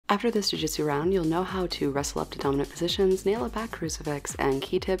After this jiu-jitsu round, you'll know how to wrestle up to dominant positions, nail a back crucifix, and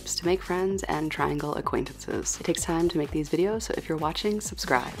key tips to make friends and triangle acquaintances. It takes time to make these videos, so if you're watching,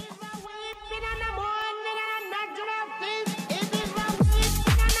 subscribe.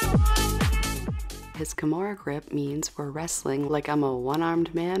 His Kimura grip means we're wrestling like I'm a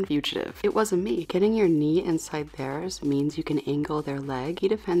one-armed man fugitive. It wasn't me. Getting your knee inside theirs means you can angle their leg. He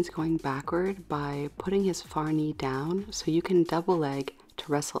defends going backward by putting his far knee down so you can double leg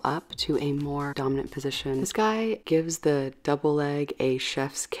to wrestle up to a more dominant position. This guy gives the double leg a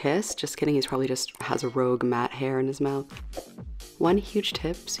chef's kiss. Just kidding, he's probably just has a rogue mat hair in his mouth. One huge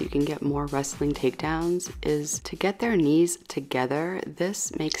tip so you can get more wrestling takedowns is to get their knees together.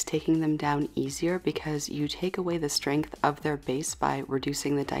 This makes taking them down easier because you take away the strength of their base by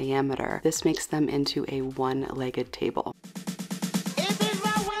reducing the diameter. This makes them into a one-legged table.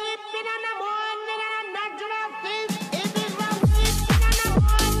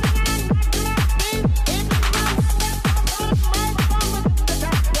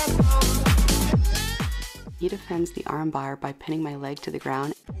 He defends the armbar by pinning my leg to the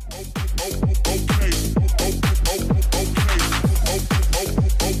ground.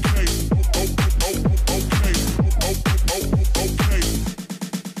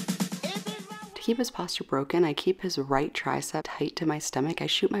 To keep his posture broken, I keep his right tricep tight to my stomach. I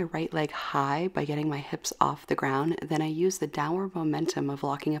shoot my right leg high by getting my hips off the ground. Then I use the downward momentum of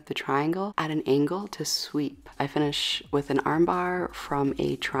locking up the triangle at an angle to sweep. I finish with an armbar from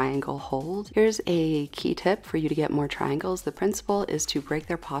a triangle hold. Here's a key tip for you to get more triangles. The principle is to break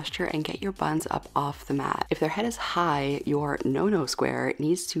their posture and get your buns up off the mat. If their head is high, your no-no square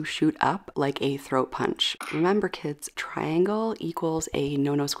needs to shoot up like a throat punch. Remember kids, triangle equals a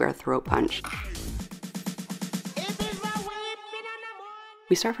no-no square throat punch.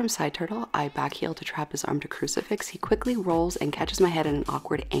 We start from side turtle. I back heel to trap his arm to crucifix. He quickly rolls and catches my head at an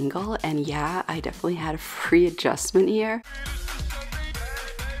awkward angle. And yeah, I definitely had a free adjustment here.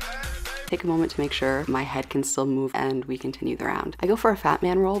 Take a moment to make sure my head can still move and we continue the round. I go for a fat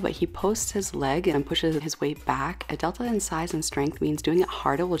man roll, but he posts his leg and pushes his weight back. A delta in size and strength means doing it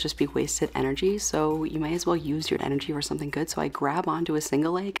harder will just be wasted energy, so you may as well use your energy for something good. So I grab onto a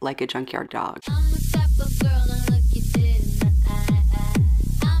single leg like a junkyard dog.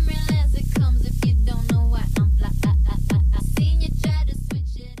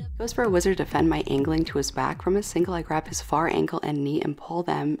 Goes for a wizard to defend my angling to his back. From his single, I grab his far ankle and knee and pull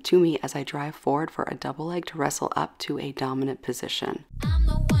them to me as I drive forward for a double leg to wrestle up to a dominant position. I'm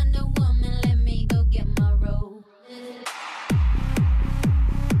the Wonder Woman, let me go get my robe.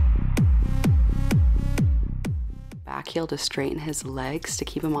 Back heel to straighten his legs to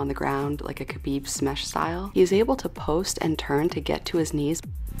keep him on the ground like a Khabib smash style. He is able to post and turn to get to his knees.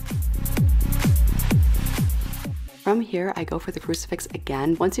 From here, I go for the crucifix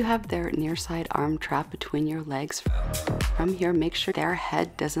again. Once you have their near side arm trapped between your legs, from here, make sure their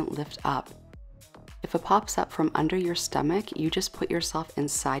head doesn't lift up. If it pops up from under your stomach, you just put yourself in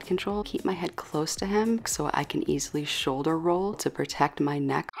side control. Keep my head close to him so I can easily shoulder roll to protect my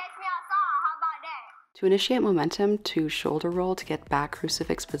neck. To initiate momentum to shoulder roll to get back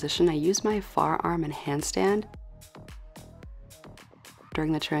crucifix position, I use my forearm and handstand.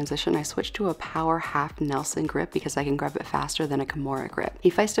 During the transition, I switch to a power half Nelson grip because I can grab it faster than a Kimura grip. He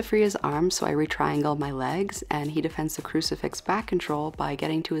fights to free his arms, so I retriangle my legs, and he defends the crucifix back control by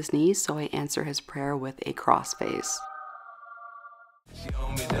getting to his knees, so I answer his prayer with a crossface.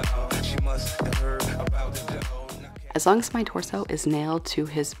 As long as my torso is nailed to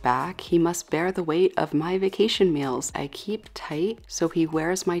his back, he must bear the weight of my vacation meals. I keep tight, so he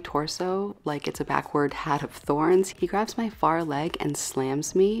wears my torso like it's a backward hat of thorns. He grabs my far leg and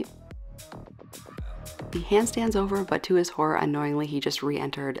slams me. He handstands over, but to his horror, unknowingly, he just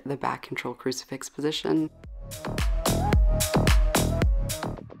re-entered the back control crucifix position.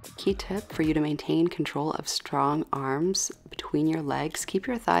 Key tip for you to maintain control of strong arms between your legs, keep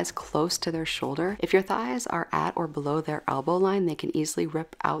your thighs close to their shoulder. If your thighs are at or below their elbow line, they can easily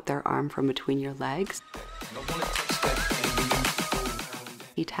rip out their arm from between your legs.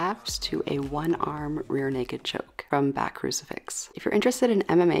 He taps to a one-arm rear naked choke from back crucifix. If you're interested in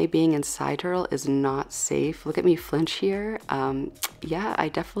MMA, being in side turtle is not safe. Look at me flinch here. Yeah, I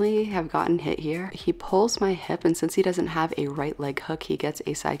definitely have gotten hit here. He pulls my hip, and since he doesn't have a right leg hook, he gets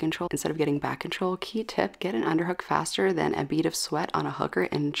a side control instead of getting back control. Key tip, get an underhook faster than a bead of sweat on a hooker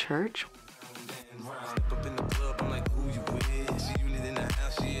in church.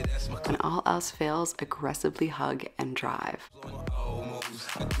 When all else fails, aggressively hug and drive.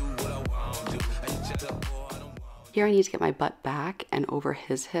 Here I need to get my butt back and over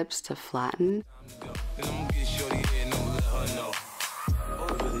his hips to flatten.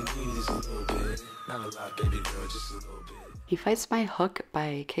 He fights my hook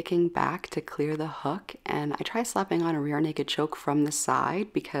by kicking back to clear the hook, and I try slapping on a rear naked choke from the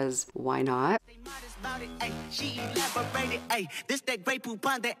side because why not?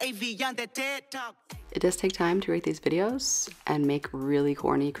 It does take time to rate these videos and make really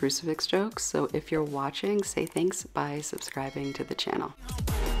corny crucifix jokes, so if you're watching, say thanks by subscribing to the channel.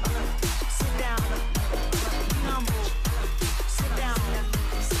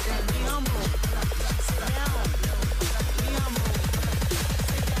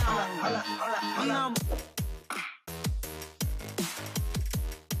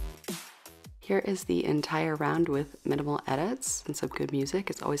 Here is the entire round with minimal edits and some good music.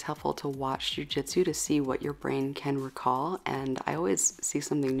 It's always helpful to watch jiu-jitsu to see what your brain can recall, and I always see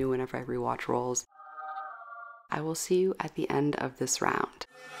something new whenever I rewatch rolls. I will see you at the end of this round.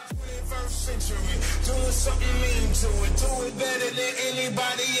 21st century, doing something mean to it. Do it better than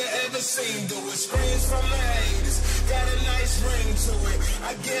anybody you ever seen. Do it. Screams from the haters, got a nice ring to it.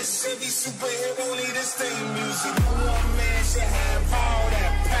 I guess every superhero need his theme music. No one man should have all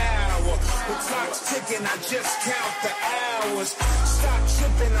that power. The clock's ticking, I just count the hours. Stop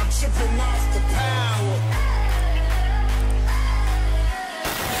tripping, I'm tripping off the power.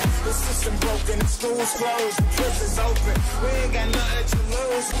 The system broken, the schools closed, the prisons open. We ain't got nothing to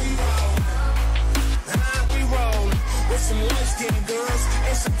lose. We roll with some light-skinned girls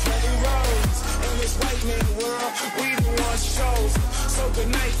and some pretty roads. In this white man world, we the ones chosen. So good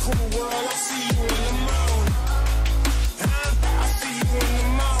night, cool world. I'll see you in the morning. I'll see you in the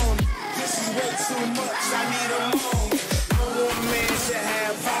morning. This is way too much. I need a moment. No one man should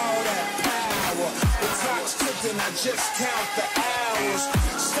have all that power. The clock's ticking, I just count the hours.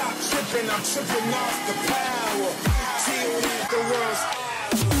 Stop tripping, I'm tripping off the power. Till the world's ours.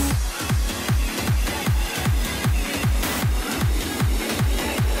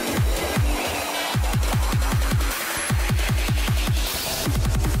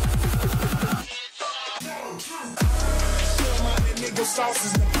 Sauce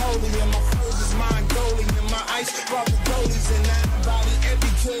is Napoleon, my food is Mongolian, my ice brought the goalies and I embody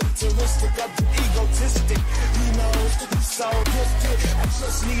every characteristic of the egotistic. He knows he's so gifted, I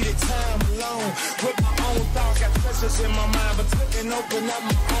just needed time alone with my own thoughts. Got treasures in my mind, but couldn't open up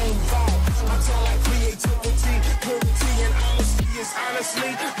my own vault. I tell like creativity, purity, and honesty is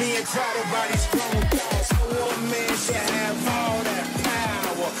honestly being crowded by these grown thoughts. No one man should have all that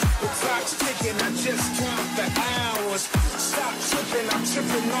power. The clock's ticking, I just count the hours. Stop tripping, I'm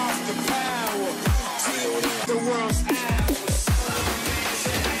tripping off the power. Till the world's ours.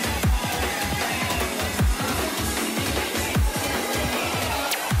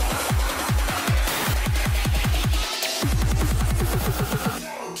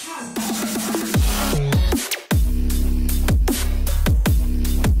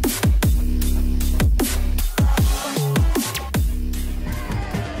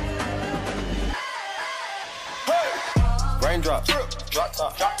 Raindrops, drop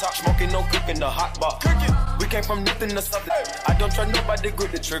top, smoking, no cooking, the hot box. We came from nothing to something. I don't trust nobody,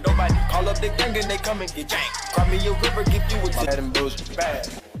 grip the trigger. Nobody call up the gang and they come and get janked. Cry me a river, give you a tip. Bad and bullshit, bad.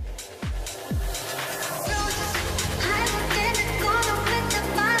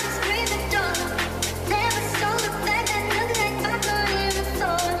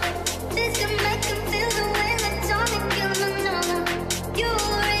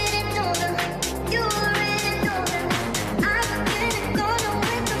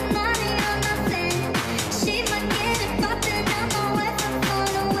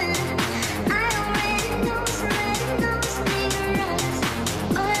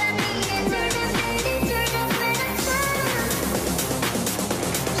 Oh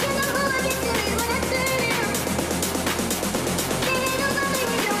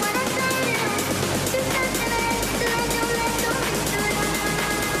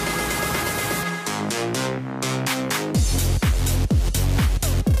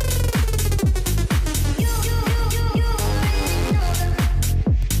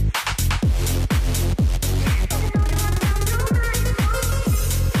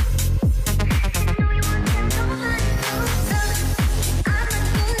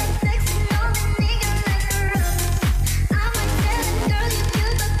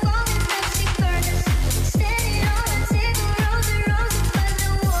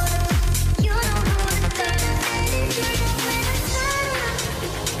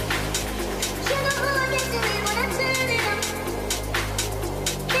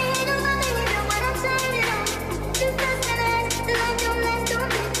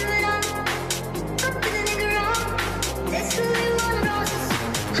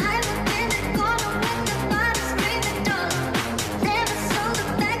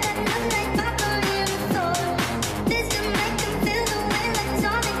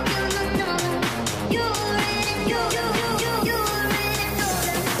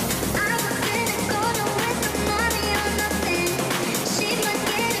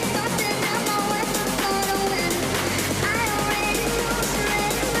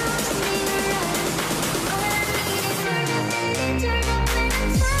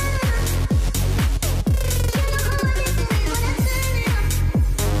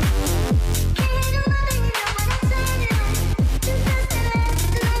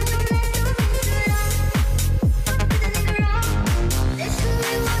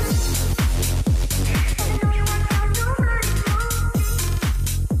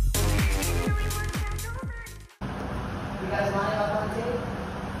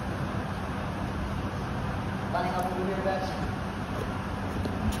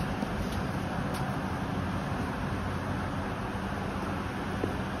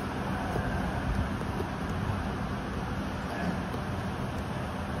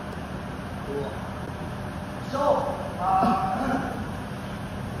Guys,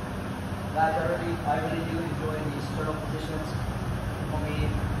 I really do enjoy these turtle positions. For me,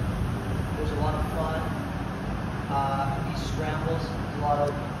 there's a lot of fun. These scrambles, there's a lot of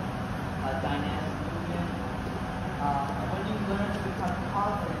dynamic movement. And when you learn to become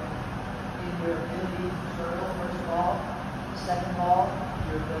confident in your ability to turtle, first of all, second of all,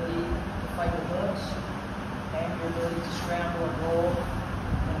 your ability to fight the hooks, and your ability to scramble and roll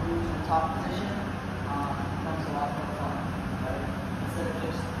and move to the top position, becomes a lot more fun, right? Instead of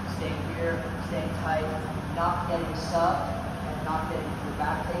just staying here, staying tight, not getting subbed, and not getting your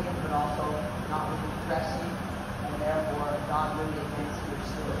back taken, but also not really pressing, and therefore not really advancing your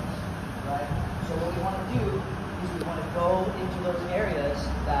skills, right? So what we want to do is we want to go into those areas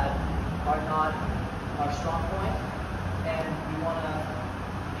that are not our strong point, and we want to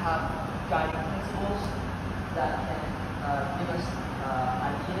have guiding principles that can give us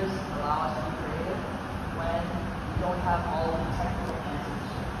ideas, allow us to be creative when we don't have all of the technical answers.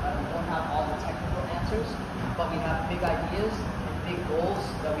 We don't have all the technical answers, but we have big ideas and big goals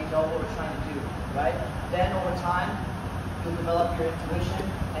that we know what we're trying to do, right? Then over time, you'll develop your intuition,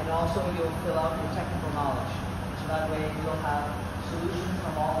 and also you'll fill out your technical knowledge. So that way you'll have solutions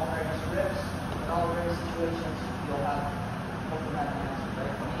from all various rips, in all various situations, you'll have hopefully have an answer,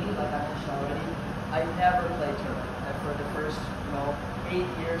 right? For me, like I mentioned already, I never played turtle. And for the first, 8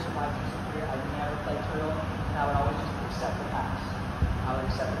 years of my jiu-jitsu career, I never played turtle, and I would always just accept the pass. I would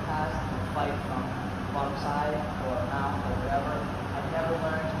accept the pass and fight from the bottom side or mount or whatever. I never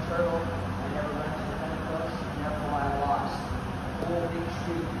learned to turtle. I never learned to defend hooks, and therefore I lost a whole big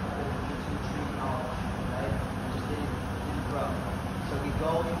tree of jiu-jitsu tree knowledge, right? I just didn't grow. So we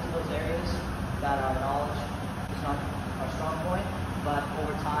go into those areas that our knowledge is not our strong point, but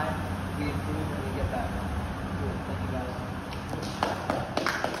over time we improve and we get better. Cool. Thank you guys.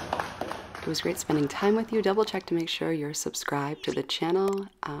 It was great spending time with you. Double check to make sure you're subscribed to the channel,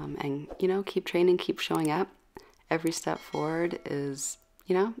 and keep training, keep showing up. Every step forward is,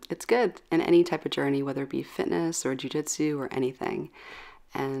 it's good in any type of journey, whether it be fitness or jiu-jitsu or anything.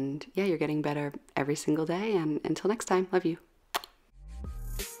 And yeah, you're getting better every single day. And until next time, love you.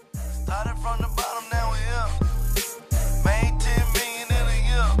 Started from the bottom, now we up. Made 10 million in a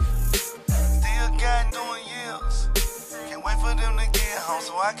year. Still got doing years. Can't wait for them to get home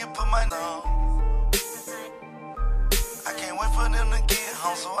so I can put my name. I can't wait for them to get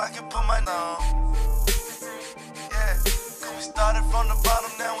home so I can put my name. Yeah, cause we started from the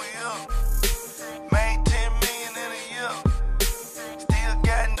bottom, now we up. Made 10 million in a year. Still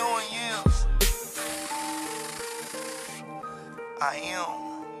got doing years. I am.